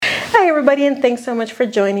everybody, and thanks so much for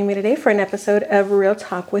joining me today for an episode of Real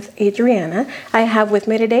Talk with Adriana. I have with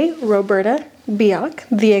me today Roberta Biak,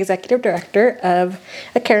 the Executive Director of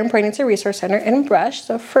a Care and Pregnancy Resource Center in Brush.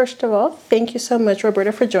 So first of all, thank you so much,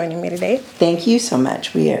 Roberta, for joining me today. Thank you so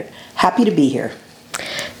much. We are happy to be here.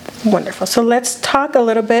 Wonderful. So let's talk a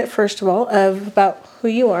little bit, first of all, about who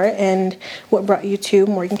you are and what brought you to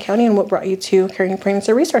Morgan County and what brought you to Care and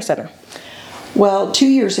Pregnancy Resource Center. Well, 2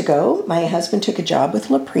 years ago, my husband took a job with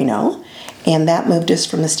Leprino, and that moved us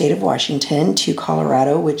from the state of Washington to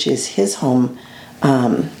Colorado, which is his home.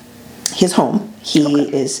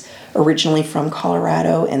 He is originally from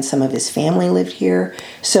Colorado, and some of his family lived here.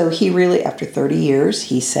 So he really, after 30 years,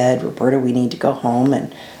 he said, Roberta, we need to go home.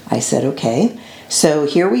 And I said, okay. So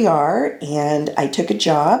here we are, and I took a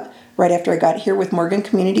job right after I got here with Morgan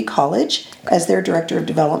Community College as their Director of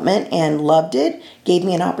Development and loved it. Gave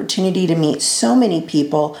me an opportunity to meet so many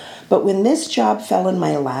people. But when this job fell in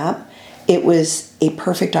my lap, it was a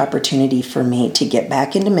perfect opportunity for me to get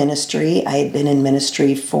back into ministry. I had been in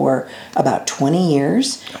ministry for about 20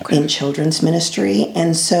 years in children's ministry.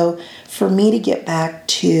 And so for me to get back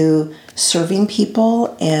to serving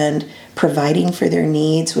people and providing for their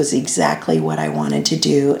needs was exactly what I wanted to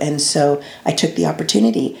do. And so I took the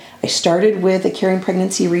opportunity. I started with a Care and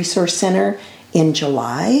Pregnancy Resource Center in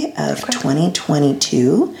July of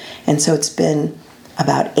 2022. And so it's been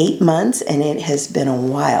about 8 months, and it has been a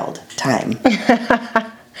wild time.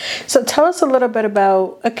 So tell us a little bit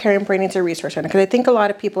about a Care and Pregnancy Resource Center, because I think a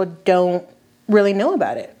lot of people don't really know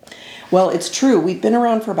about it. Well, it's true. We've been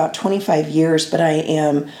around for about 25 years, but I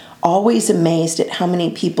am always amazed at how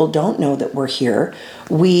many people don't know that we're here.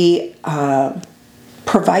 We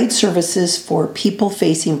provide services for people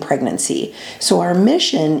facing pregnancy. So our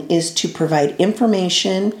mission is to provide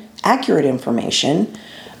information, accurate information,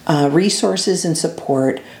 resources and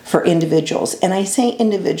support for individuals. And I say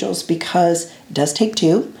individuals because it does take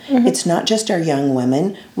two. Mm-hmm. It's not just our young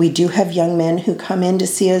women. We do have young men who come in to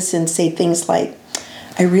see us and say things like,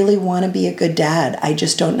 I really want to be a good dad. I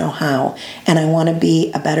just don't know how. And I want to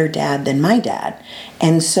be a better dad than my dad.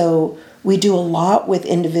 And so we do a lot with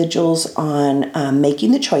individuals on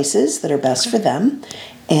making the choices that are best for them.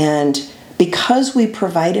 And because we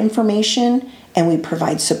provide information and we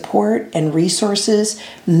provide support and resources,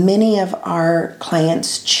 many of our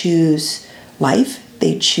clients choose life.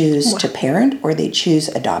 They choose to parent or they choose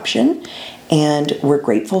adoption. And we're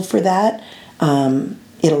grateful for that.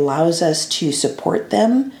 It allows us to support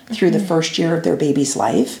them through the first year of their baby's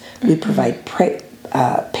life. We provide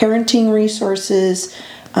parenting resources.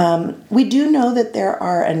 We do know that there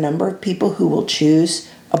are a number of people who will choose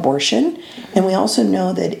abortion, and we also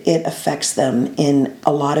know that it affects them in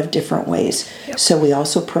a lot of different ways. Yep. So we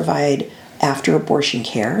also provide after-abortion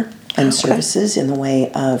care and services in the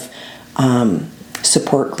way of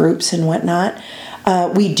support groups and whatnot.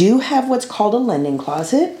 We do have what's called a lending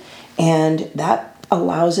closet, and that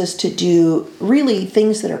allows us to do really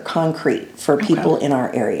things that are concrete for people in our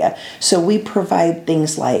area. So we provide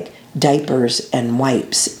things like diapers and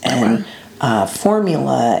wipes and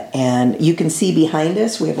formula, and you can see behind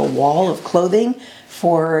us we have a wall of clothing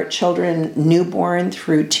for children newborn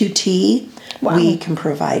through 2T. We can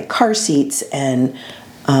provide car seats and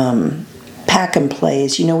pack and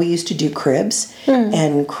plays. You know, we used to do cribs,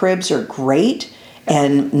 and cribs are great,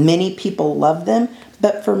 and many people love them.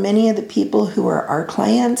 But for many of the people who are our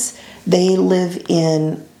clients, they live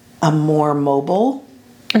in a more mobile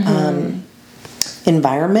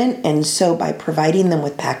environment. And so by providing them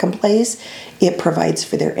with pack and plays, it provides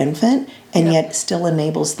for their infant and yet still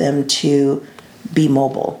enables them to be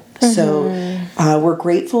mobile. So we're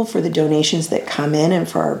grateful for the donations that come in and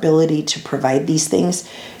for our ability to provide these things.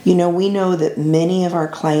 You know, we know that many of our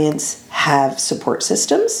clients have support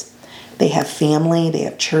systems. They have family, they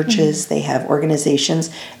have churches, they have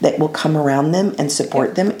organizations that will come around them and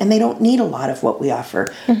support them, and they don't need a lot of what we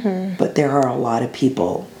offer. But there are a lot of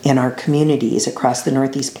people in our communities across the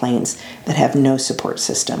Northeast Plains that have no support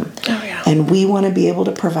system. And we want to be able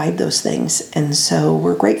to provide those things. And so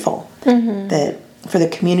we're grateful that for the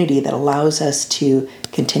community that allows us to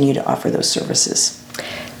continue to offer those services.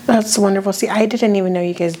 That's wonderful. See, I didn't even know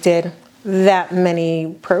you guys did that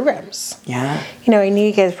many programs. Yeah. You know, I knew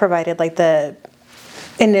you guys provided like the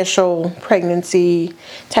initial pregnancy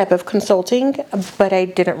type of consulting, but I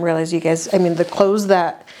didn't realize you guys, I mean, the clothes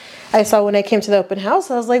that I saw when I came to the open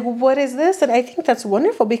house, I was like, what is this? And I think that's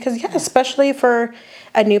wonderful because, especially for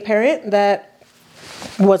a new parent that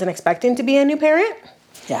wasn't expecting to be a new parent.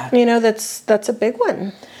 Yeah. You know, that's a big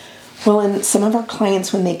one. Well, and some of our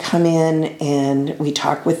clients, when they come in and we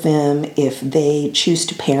talk with them, if they choose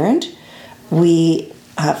to parent, we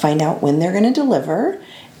find out when they're going to deliver,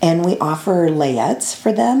 And we offer layettes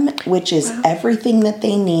for them, which is everything that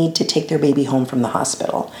they need to take their baby home from the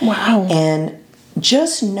hospital. Wow. And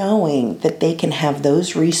just knowing that they can have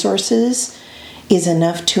those resources is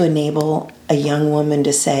enough to enable a young woman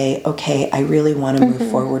to say, okay, I really want to move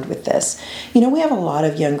forward with this. You know, we have a lot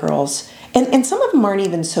of young girls, and some of them aren't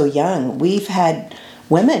even so young. We've had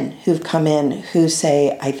women who've come in who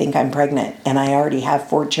say, I think I'm pregnant and I already have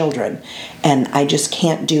 4 children and I just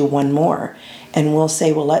can't do one more. And we'll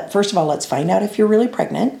say, well, first of all, let's find out if you're really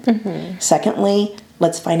pregnant. Secondly,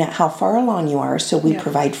 let's find out how far along you are. So we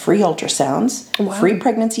provide free ultrasounds, free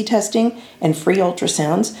pregnancy testing, and free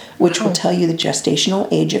ultrasounds, which will tell you the gestational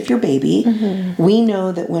age of your baby. We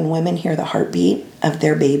know that when women hear the heartbeat of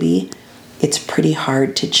their baby, it's pretty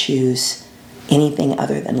hard to choose anything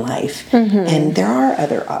other than life. And there are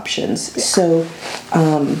other options. So,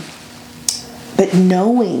 but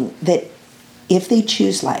knowing that if they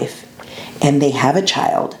choose life and they have a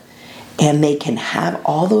child and they can have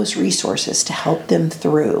all those resources to help them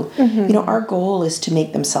through, you know, our goal is to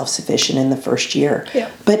make them self-sufficient in the first year.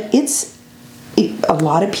 But a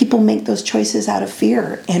lot of people make those choices out of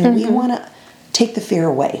fear, and we want to take the fear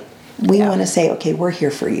away. We want to say, okay, we're here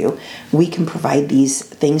for you. We can provide these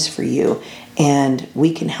things for you, and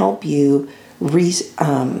we can help you. We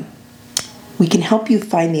can help you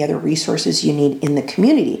find the other resources you need in the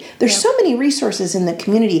community. There's so many resources in the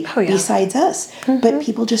community besides us, but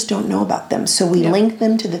people just don't know about them. So we link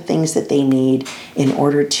them to the things that they need in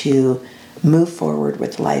order to move forward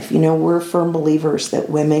with life. You know, we're firm believers that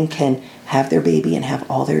women can have their baby and have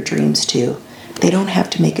all their dreams too. They don't have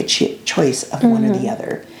to make a choice of one or the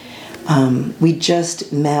other. We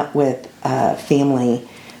just met with a family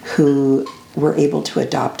who were able to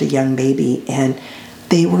adopt a young baby, and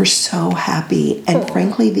they were so happy. And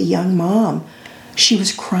frankly, the young mom, she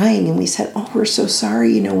was crying, and we said, oh, we're so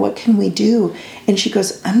sorry, you know, what can we do? And she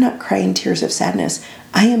goes, I'm not crying tears of sadness.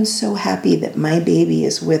 I am so happy that my baby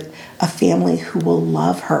is with a family who will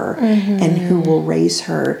love her and who will raise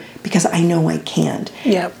her, because I know I can't.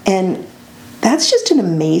 And that's just an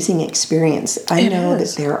amazing experience. I know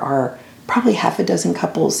that there are probably half a dozen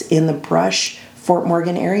couples in the Brush, Fort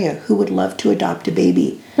Morgan area who would love to adopt a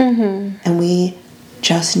baby. And we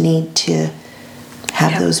just need to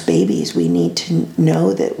have those babies. We need to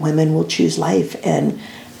know that women will choose life and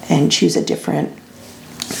choose a different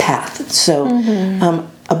path. So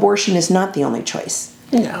abortion is not the only choice.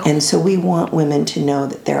 No. And so we want women to know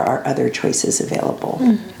that there are other choices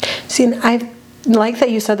available. See, and I like that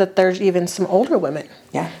you said that there's even some older women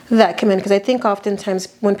that come in, because I think oftentimes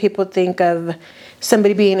when people think of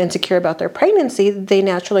somebody being insecure about their pregnancy, they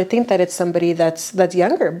naturally think that it's somebody that's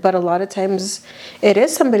younger. But a lot of times it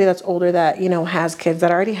is somebody that's older that, you know, has kids,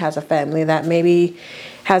 that already has a family, that maybe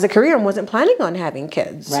has a career and wasn't planning on having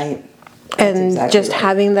kids. Right. And just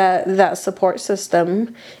having that support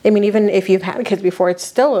system. I mean, even if you've had kids before, it's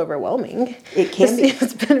still overwhelming. It can be.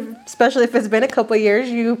 Especially if it's been a couple of years,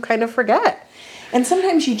 you kind of forget. And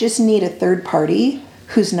sometimes you just need a third party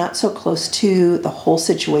who's not so close to the whole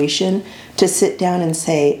situation to sit down and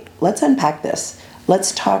say, let's unpack this.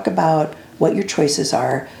 Let's talk about what your choices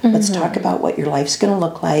are. Let's talk about what your life's going to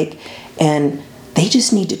look like. And they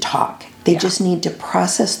just need to talk. They just need to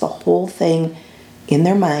process the whole thing in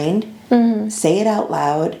their mind, say it out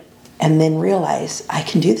loud, and then realize, I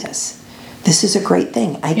can do this. This is a great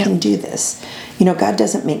thing. I can do this. You know, God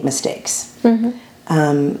doesn't make mistakes.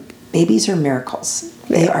 Babies are miracles.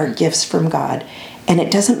 They are gifts from God. And it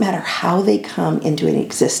doesn't matter how they come into an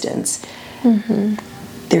existence.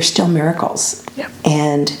 They're still miracles.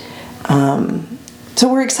 And so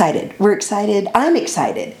we're excited. I'm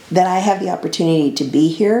excited that I have the opportunity to be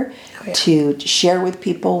here, to share with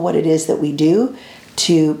people what it is that we do,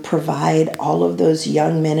 to provide all of those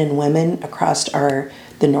young men and women across the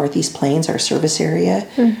Northeast Plains, our service area,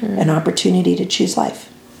 an opportunity to choose life.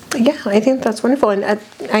 Yeah, I think that's wonderful. And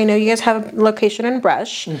I know you guys have a location in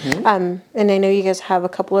Brush, and I know you guys have a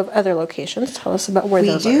couple of other locations. Tell us about where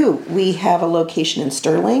those are. We do. We have a location in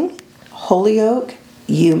Sterling, Holyoke,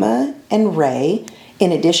 Yuma, and Ray,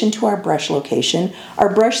 in addition to our Brush location.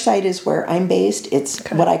 Our Brush site is where I'm based. It's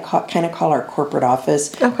what I kind of call our corporate office,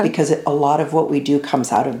 because a lot of what we do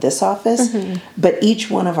comes out of this office. But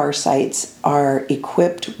each one of our sites are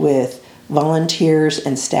equipped with volunteers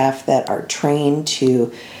and staff that are trained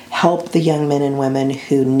to help the young men and women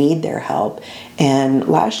who need their help. And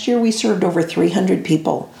last year we served over 300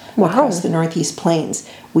 people across the Northeast Plains.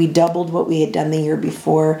 We doubled what we had done the year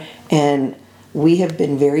before, and we have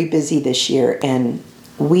been very busy this year, and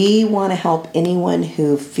we want to help anyone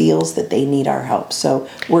who feels that they need our help. So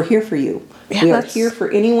we're here for you. Yeah, we are here for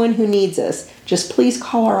anyone who needs us. Just please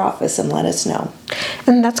call our office and let us know.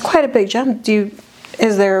 And that's quite a big jump.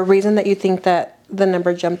 Is there a reason that you think that the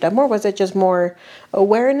number jumped up more? Was it just more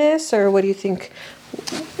awareness, or what do you think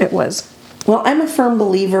it was? Well, I'm a firm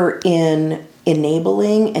believer in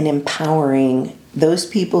enabling and empowering those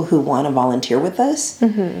people who want to volunteer with us,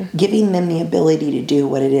 giving them the ability to do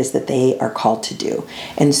what it is that they are called to do.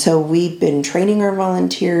 And so we've been training our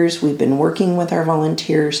volunteers, we've been working with our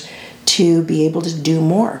volunteers to be able to do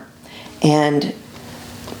more. And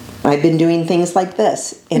I've been doing things like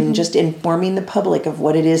this and just informing the public of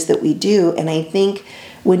what it is that we do. And I think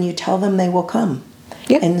when you tell them, they will come.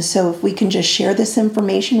 Yeah. And so if we can just share this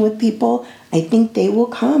information with people, I think they will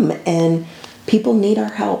come. And people need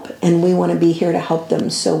our help, and we want to be here to help them.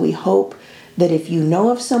 So we hope that if you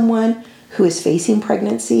know of someone who is facing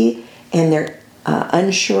pregnancy and they're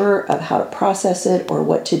unsure of how to process it or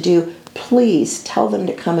what to do, please tell them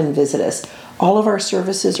to come and visit us. All of our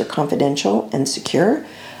services are confidential and secure,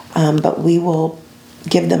 but we will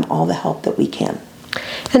give them all the help that we can.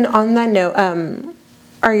 And on that note,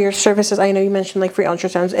 are your services, I know you mentioned like free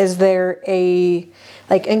ultrasounds, is there a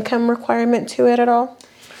like income requirement to it at all?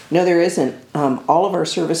 No, there isn't. All of our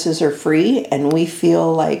services are free, and we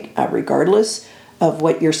feel like regardless of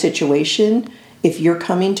what your situation, if you're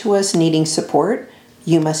coming to us needing support,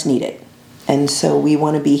 you must need it. And so we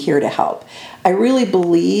want to be here to help. I really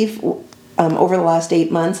believe over the last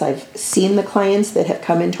 8 months, I've seen the clients that have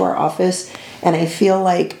come into our office, and I feel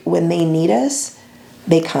like when they need us,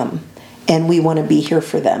 they come, and we want to be here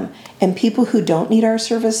for them. And people who don't need our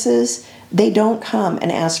services, they don't come and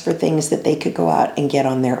ask for things that they could go out and get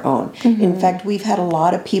on their own. In fact, we've had a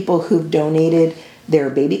lot of people who've donated their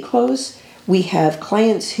baby clothes. We have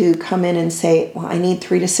clients who come in and say, well, I need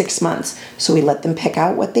 3 to 6 months. So we let them pick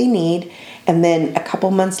out what they need. And then a couple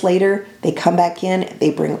months later, they come back in, they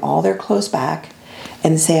bring all their clothes back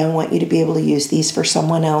and say, I want you to be able to use these for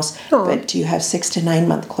someone else. Aww. But do you have 6 to 9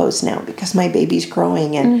 month clothes now? Because my baby's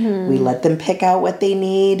growing. And we let them pick out what they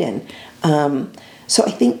need. And so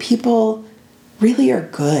I think people really are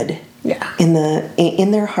good. Yeah.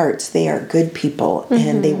 In their hearts, they are good people,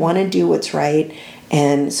 and they want to do what's right.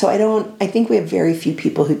 And so I think we have very few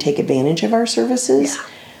people who take advantage of our services. Yeah.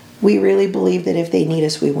 We really believe that if they need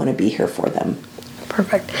us, we want to be here for them.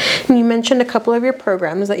 Perfect. And you mentioned a couple of your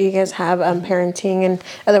programs that you guys have, parenting and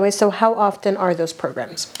other ways. So how often are those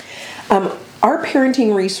programs? Our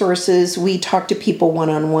parenting resources, we talk to people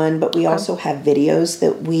one-on-one, but we also have videos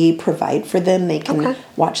that we provide for them. They can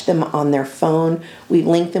watch them on their phone. We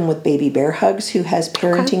link them with Baby Bear Hugs, who has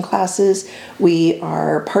parenting classes. We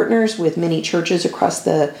are partners with many churches across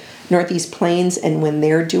the Northeast Plains, and when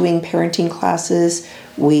they're doing parenting classes,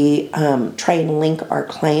 we try and link our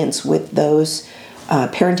clients with those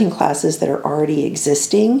parenting classes that are already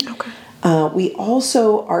existing. We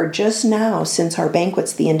also are just now, since our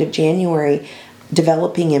banquet's the end of January,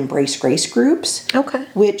 developing Embrace Grace groups.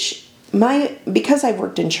 Which because I've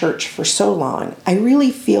worked in church for so long, I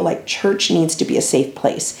really feel like church needs to be a safe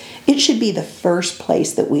place. It should be the first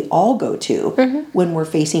place that we all go to when we're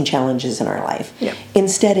facing challenges in our life.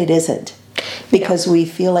 Instead, it isn't. Because we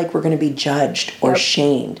feel like we're going to be judged or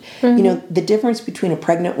shamed. You know, the difference between a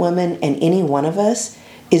pregnant woman and any one of us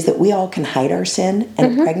is that we all can hide our sin,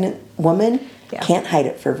 and a pregnant woman can't hide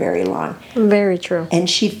it for very long. Very true. And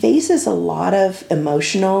she faces a lot of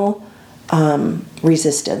emotional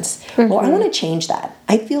resistance. Well, I want to change that.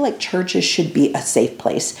 I feel like churches should be a safe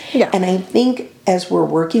place. And I think as we're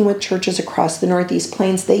working with churches across the Northeast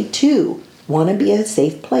Plains, they too want to be a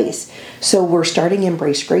safe place. So we're starting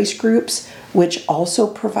Embrace Grace groups, which also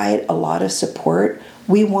provide a lot of support.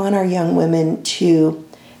 We want our young women to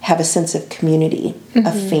have a sense of community,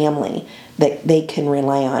 a family that they can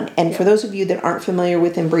rely on. And for those of you that aren't familiar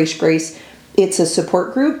with Embrace Grace, it's a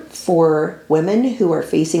support group for women who are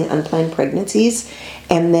facing unplanned pregnancies.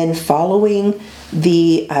 And then following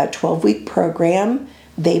the 12-week program,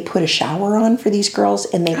 they put a shower on for these girls,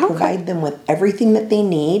 and they provide them with everything that they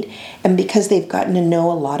need. And because they've gotten to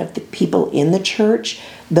know a lot of the people in the church,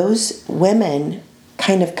 those women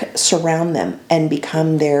kind of surround them and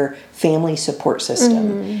become their family support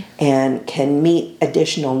system and can meet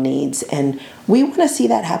additional needs. And we want to see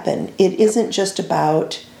that happen. It isn't just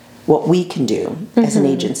about what we can do as an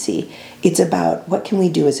agency. It's about what can we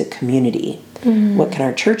do as a community. What can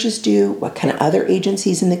our churches do? What can other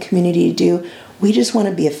agencies in the community do? We just want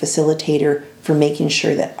to be a facilitator for making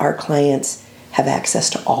sure that our clients have access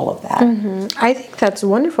to all of that. I think that's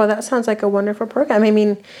wonderful. That sounds like a wonderful program. I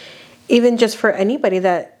mean, even just for anybody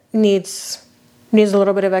that needs needs a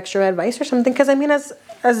little bit of extra advice or something. Because I mean, as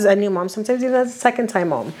a new mom, sometimes even as a second time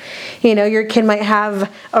mom, your kid might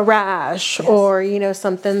have a rash or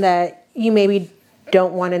something that you maybe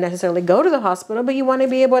don't want to necessarily go to the hospital, but you want to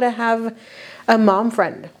be able to have a mom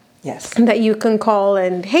friend. Yes. That you can call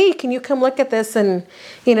and, hey, can you come look at this and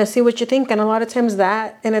see what you think. And a lot of times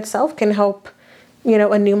that in itself can help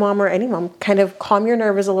a new mom or any mom kind of calm your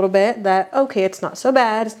nerves a little bit, that, okay, it's not so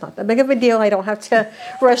bad. It's not that big of a deal. I don't have to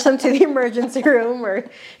rush them to the emergency room or,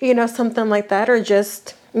 something like that. Or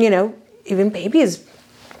just, even babies.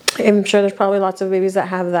 I'm sure there's probably lots of babies that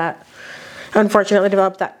have that, unfortunately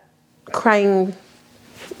develop that crying,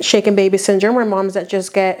 shaken baby syndrome, where moms that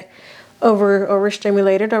just get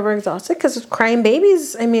overstimulated, overexhausted, because crying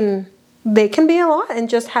babies, I mean, they can be a lot. And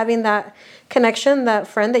just having that connection, that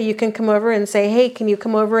friend that you can come over and say, hey, can you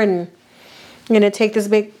come over and take this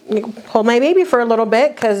hold my baby for a little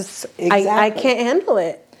bit, because I can't handle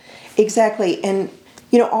it. Exactly. And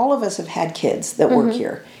all of us have had kids that work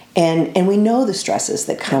here, and we know the stresses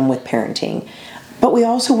that come with parenting. But we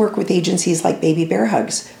also work with agencies like Baby Bear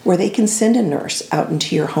Hugs, where they can send a nurse out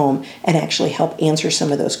into your home and actually help answer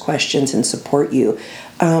some of those questions and support you.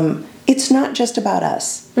 It's not just about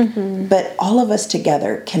us, but all of us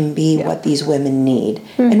together can be what these women need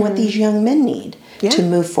and what these young men need to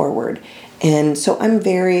move forward. And so I'm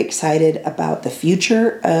very excited about the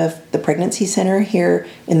future of the pregnancy center here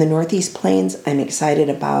in the Northeast Plains. I'm excited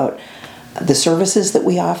about the services that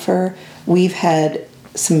we offer. We've had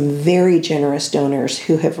some very generous donors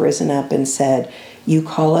who have risen up and said, you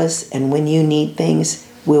call us, and when you need things,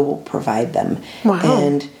 we will provide them. Wow.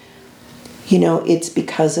 And it's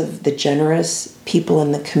because of the generous people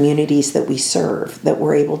in the communities that we serve that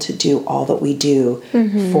we're able to do all that we do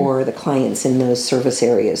for the clients in those service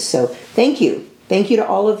areas. So thank you. Thank you to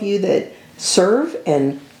all of you that serve,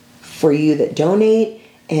 and for you that donate,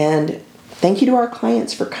 and thank you to our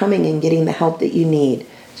clients for coming and getting the help that you need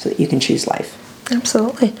so that you can choose life.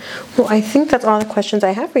 Absolutely. Well, I think that's all the questions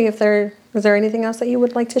I have for you. Is there anything else that you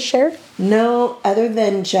would like to share? No, other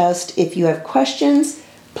than just, if you have questions,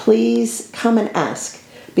 please come and ask,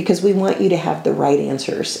 because we want you to have the right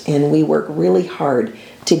answers. And we work really hard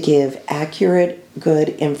to give accurate, good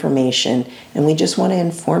information. And we just want to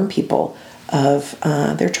inform people of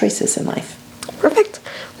their choices in life. Perfect.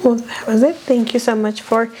 Well, that was it. Thank you so much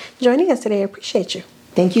for joining us today. I appreciate you.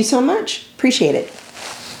 Thank you so much. Appreciate it.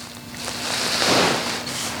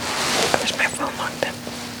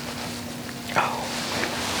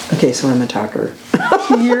 Okay, so I'm a talker.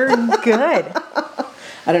 You're good.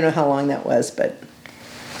 I don't know how long that was, but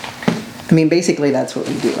I mean, basically that's what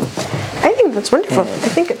we do. I think that's wonderful. I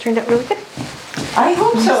think it turned out really good. I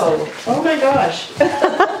hope so. Oh my gosh.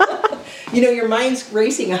 Your mind's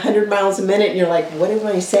racing 100 miles a minute and you're like, what am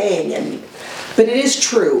I saying? But it is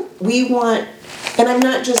true. We want, and I'm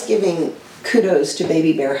not just giving kudos to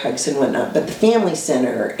Baby Bear Hugs and whatnot, but the Family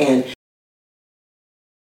Center and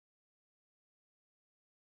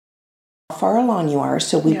far along you are.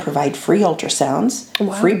 So we provide free ultrasounds,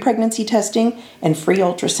 free pregnancy testing, and free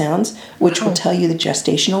ultrasounds, which will tell you the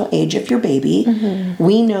gestational age of your baby.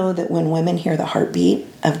 We know that when women hear the heartbeat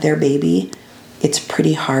of their baby, it's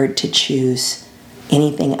pretty hard to choose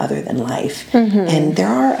anything other than life. And there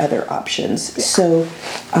are other options. So,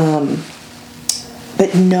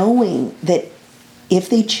 but knowing that if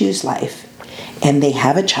they choose life and they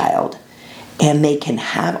have a child, and they can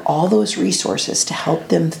have all those resources to help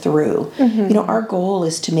them through. Our goal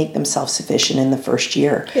is to make them self-sufficient in the first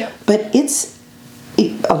year. Yeah. But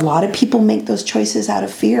a lot of people make those choices out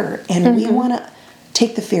of fear, and we want to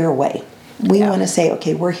take the fear away. We want to say,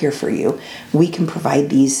 okay, we're here for you. We can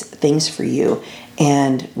provide these things for you,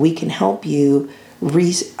 and we can help you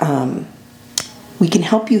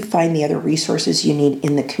find the other resources you need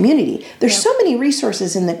in the community. There's so many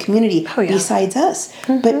resources in the community besides us,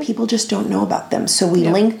 but people just don't know about them. So we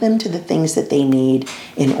link them to the things that they need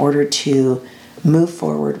in order to move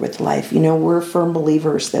forward with life. We're firm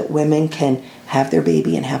believers that women can have their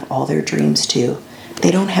baby and have all their dreams too.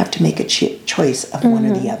 They don't have to make a choice of one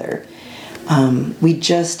or the other. We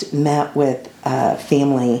just met with a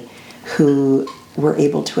family who were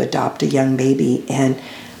able to adopt a young baby, and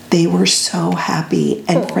they were so happy.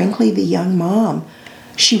 And frankly, the young mom,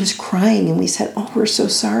 she was crying, and we said, oh, we're so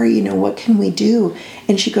sorry. What can we do?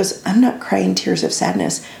 And she goes, I'm not crying tears of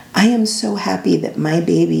sadness. I am so happy that my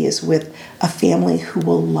baby is with a family who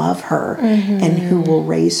will love her and who will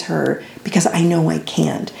raise her, because I know I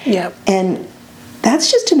can't. Yep. And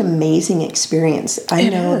that's just an amazing experience. I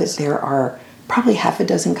know that there are probably half a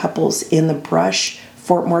dozen couples in the Brush,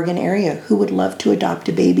 Fort Morgan area who would love to adopt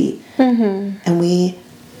a baby. And we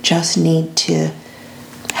just need to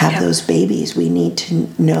have those babies. We need to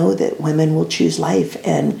know that women will choose life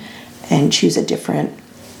and choose a different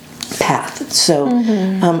path. So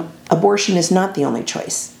abortion is not the only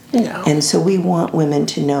choice. No. And so we want women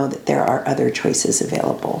to know that there are other choices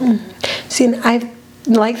available. See, and I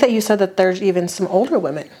like that you said that there's even some older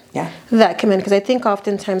women that come in, because I think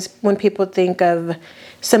oftentimes when people think of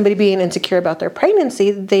somebody being insecure about their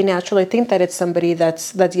pregnancy, they naturally think that it's somebody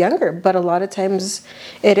that's younger. But a lot of times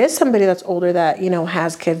it is somebody that's older that, you know,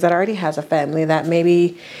 has kids, that already has a family, that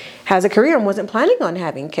maybe has a career and wasn't planning on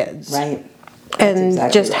having kids. Right. And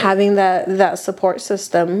exactly just having that support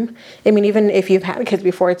system. I mean, even if you've had kids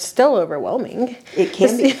before, it's still overwhelming. It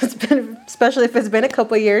can be. Especially if it's been a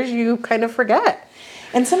couple of years, you kind of forget.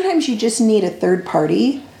 And sometimes you just need a third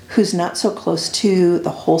party who's not so close to the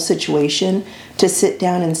whole situation to sit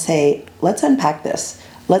down and say, let's unpack this.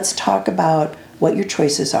 Let's talk about what your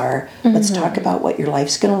choices are. Let's talk about what your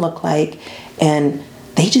life's going to look like. And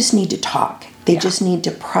they just need to talk. They just need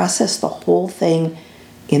to process the whole thing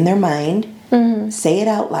in their mind, say it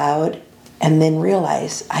out loud, and then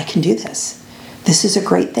realize, I can do this. This is a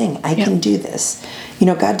great thing. I can do this. You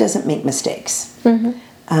know, God doesn't make mistakes.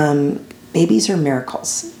 Babies are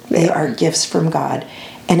miracles. They are gifts from God.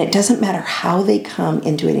 And it doesn't matter how they come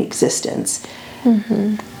into an existence.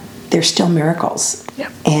 They're still miracles.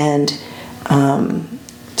 And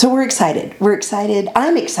so we're excited.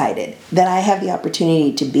 I'm excited that I have the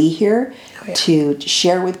opportunity to be here, to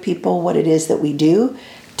share with people what it is that we do,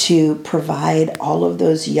 to provide all of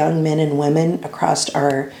those young men and women across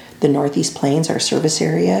the Northeast Plains, our service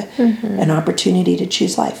area, an opportunity to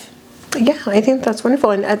choose life. Yeah, I think that's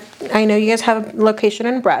wonderful. And I know you guys have a location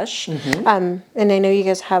in Brush, and I know you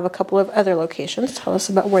guys have a couple of other locations. Tell us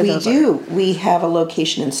about where those are. We do. We have a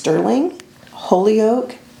location in Sterling,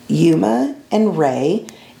 Holyoke, Yuma, and Ray,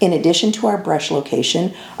 in addition to our Brush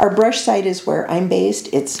location. Our Brush site is where I'm based.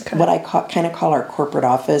 It's what I kind of call our corporate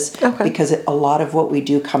office, because a lot of what we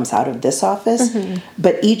do comes out of this office.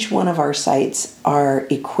 But each one of our sites are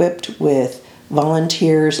equipped with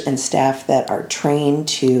volunteers and staff that are trained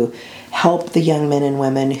to help the young men and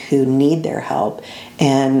women who need their help.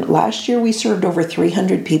 And last year we served over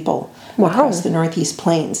 300 people across the Northeast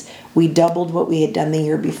Plains. We doubled what we had done the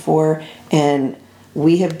year before, and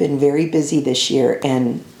we have been very busy this year,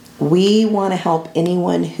 and we want to help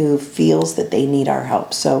anyone who feels that they need our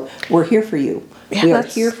help. So we're here for you. We are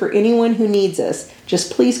here for anyone who needs us.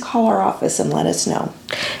 Just please call our office and let us know.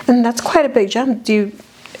 And that's quite a big jump.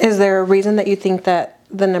 Is there a reason that you think that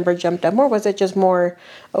the number jumped up more? Was it just more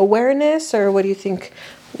awareness, or what do you think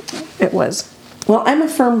it was? Well, I'm a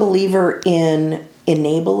firm believer in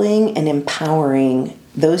enabling and empowering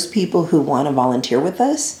those people who want to volunteer with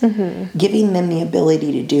us, giving them the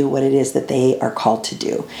ability to do what it is that they are called to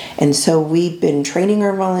do. And so we've been training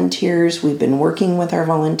our volunteers, we've been working with our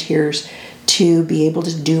volunteers to be able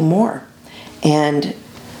to do more. And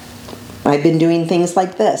I've been doing things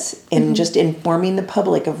like this and just informing the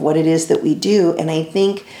public of what it is that we do. And I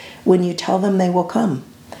think when you tell them, they will come.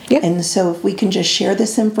 And so if we can just share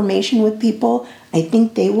this information with people, I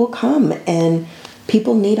think they will come. And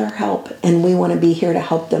people need our help, and we want to be here to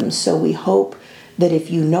help them. So we hope that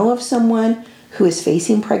if you know of someone who is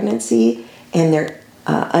facing pregnancy and they're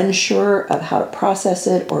unsure of how to process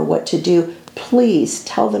it or what to do, please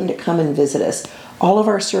tell them to come and visit us. All of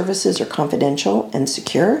our services are confidential and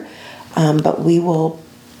secure. But we will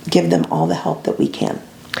give them all the help that we can.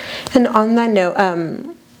 And on that note,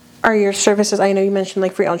 are your services, I know you mentioned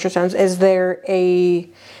like free ultrasounds, is there a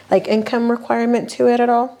income requirement to it at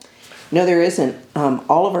all? No, there isn't.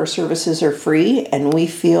 All of our services are free, and we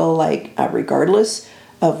feel like regardless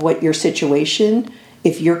of what your situation,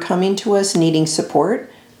 if you're coming to us needing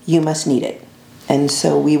support, you must need it. And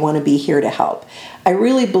so we want to be here to help. I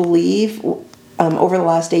really believe over the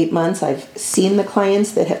last 8 months, I've seen the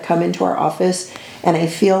clients that have come into our office, and I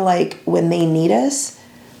feel like when they need us,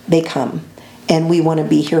 they come, and we want to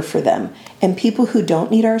be here for them. And people who don't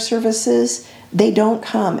need our services, they don't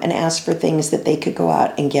come and ask for things that they could go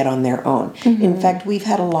out and get on their own. In fact, we've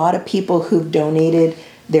had a lot of people who've donated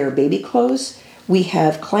their baby clothes. We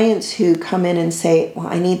have clients who come in and say, well,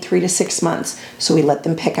 I need 3 to 6 months. So we let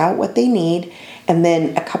them pick out what they need. And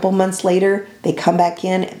then a couple months later, they come back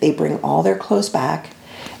in, they bring all their clothes back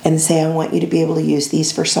and say, I want you to be able to use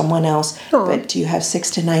these for someone else. But do you have 6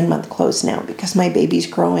 to 9 month clothes now? Because my baby's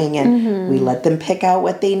growing. And we let them pick out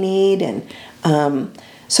what they need. And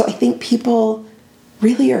so I think people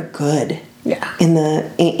really are good. In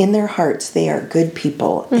their hearts, they are good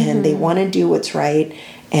people, and they want to do what's right.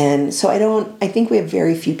 And so I think we have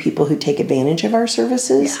very few people who take advantage of our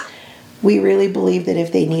services. We really believe that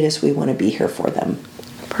if they need us, we want to be here for them.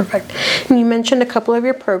 Perfect. And you mentioned a couple of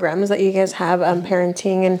your programs that you guys have,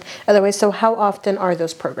 parenting and otherwise. So how often are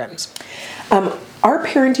those programs? Our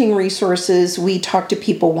parenting resources, we talk to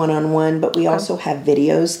people one-on-one, but we also have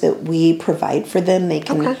videos that we provide for them. They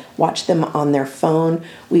can watch them on their phone.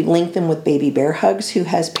 We link them with Baby Bear Hugs, who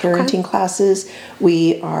has parenting classes.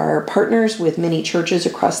 We are partners with many churches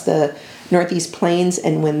across the Northeast Plains,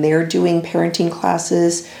 and when they're doing parenting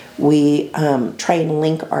classes, we try and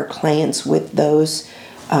link our clients with those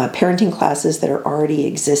parenting classes that are already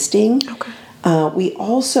existing. We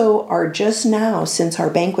also are just now, since our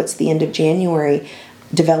banquet's the end of January,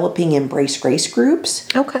 developing Embrace Grace groups.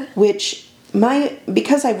 Which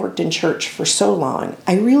because I've worked in church for so long,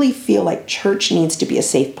 I really feel like church needs to be a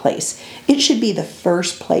safe place. It should be the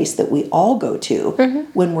first place that we all go to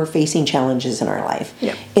when we're facing challenges in our life.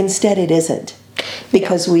 Instead, it isn't.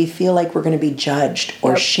 Because we feel like we're going to be judged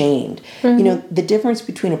or shamed. You know, the difference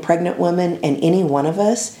between a pregnant woman and any one of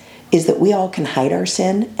us is that we all can hide our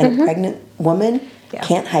sin, and a pregnant woman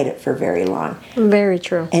can't hide it for very long. Very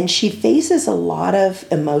true. And she faces a lot of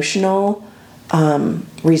emotional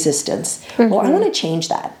resistance. Well, I want to change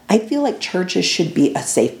that. I feel like churches should be a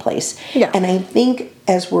safe place. And I think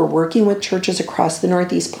as we're working with churches across the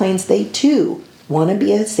Northeast Plains, they too want to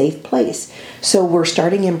be a safe place. So we're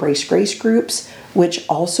starting Embrace Grace groups, which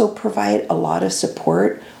also provide a lot of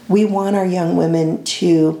support. We want our young women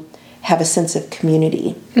to have a sense of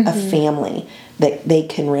community, a family that they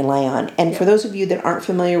can rely on. And for those of you that aren't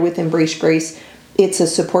familiar with Embrace Grace, it's a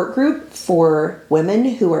support group for women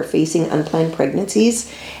who are facing unplanned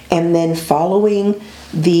pregnancies. And then following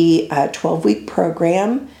the 12-week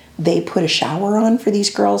program, they put a shower on for these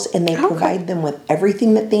girls, and they provide them with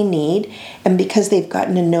everything that they need. And because they've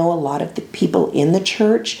gotten to know a lot of the people in the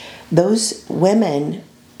church, those women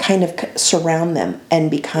kind of surround them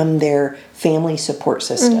and become their family support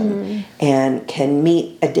system and can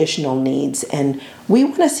meet additional needs. And we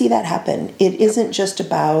want to see that happen. It isn't just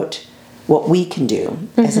about what we can do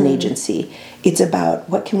as an agency. It's about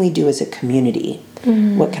what can we do as a community.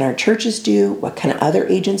 What can our churches do? What can other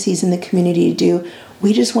agencies in the community do?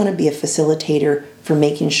 We just want to be a facilitator for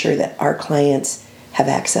making sure that our clients have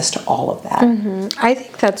access to all of that. I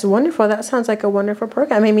think that's wonderful. That sounds like a wonderful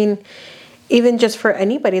program. I mean, even just for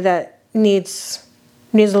anybody that needs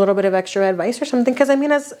a little bit of extra advice or something. Because I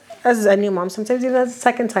mean, as a new mom, sometimes even as a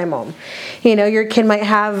second-time mom, you know, your kid might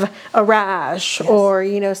have a rash or,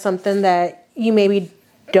 you know, something that you maybe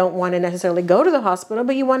don't want to necessarily go to the hospital,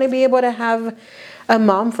 but you want to be able to have a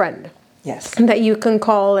mom friend. That you can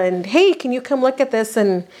call and, hey, can you come look at this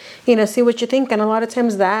and, you know, see what you think? And a lot of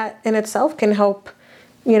times that in itself can help,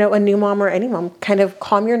 you know, a new mom or any mom kind of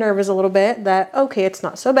calm your nerves a little bit that, okay, it's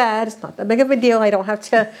not so bad. It's not that big of a deal. I don't have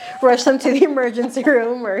to rush them to the emergency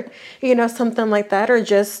room or, you know, something like that. Or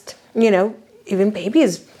just, you know, even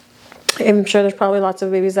babies. I'm sure there's probably lots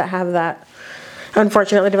of babies that have that,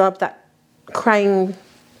 unfortunately develop that crying,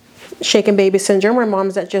 shaken baby syndrome, or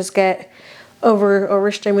moms that just get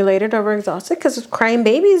overstimulated, overexhausted, because crying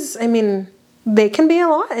babies, I mean, they can be a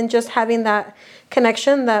lot. And just having that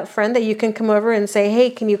connection, that friend that you can come over and say,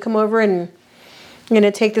 hey, can you come over and, you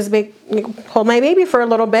know, take this hold my baby for a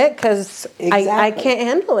little bit, because I can't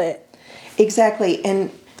handle it.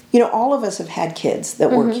 And, you know, all of us have had kids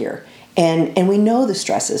that work here, and we know the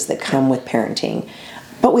stresses that come with parenting.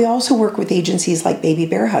 But we also work with agencies like Baby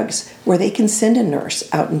Bear Hugs, where they can send a nurse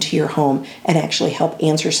out into your home and actually help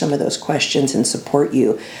answer some of those questions and support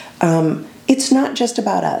you. It's not just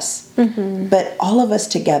about us, but all of us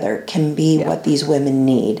together can be what these women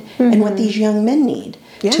need and what these young men need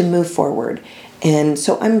to move forward. And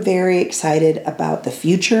so I'm very excited about the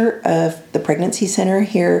future of the Pregnancy Center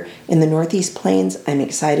here in the Northeast Plains. I'm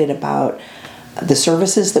excited about the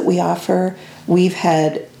services that we offer. We've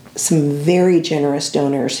had some very generous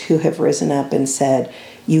donors who have risen up and said,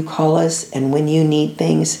 you call us, and when you need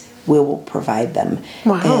things, we will provide them.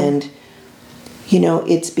 And, you know,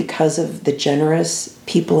 it's because of the generous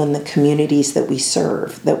people in the communities that we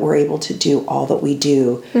serve that we're able to do all that we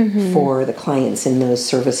do for the clients in those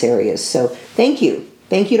service areas. So thank you.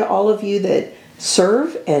 Thank you to all of you that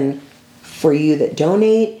serve, and for you that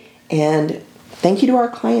donate, and thank you to our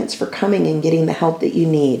clients for coming and getting the help that you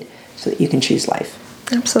need so that you can choose life.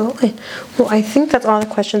 Absolutely. Well, I think that's all the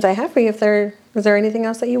questions I have for you. Is there anything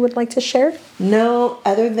else that you would like to share? No,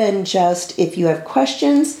 other than just, if you have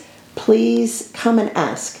questions, please come and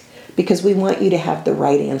ask, because we want you to have the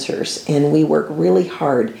right answers. And we work really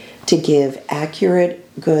hard to give accurate,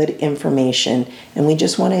 good information. And we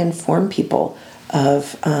just want to inform people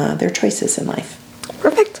of their choices in life.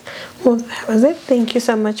 Perfect. Well, that was it. Thank you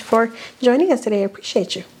so much for joining us today. I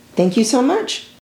appreciate you. Thank you so much.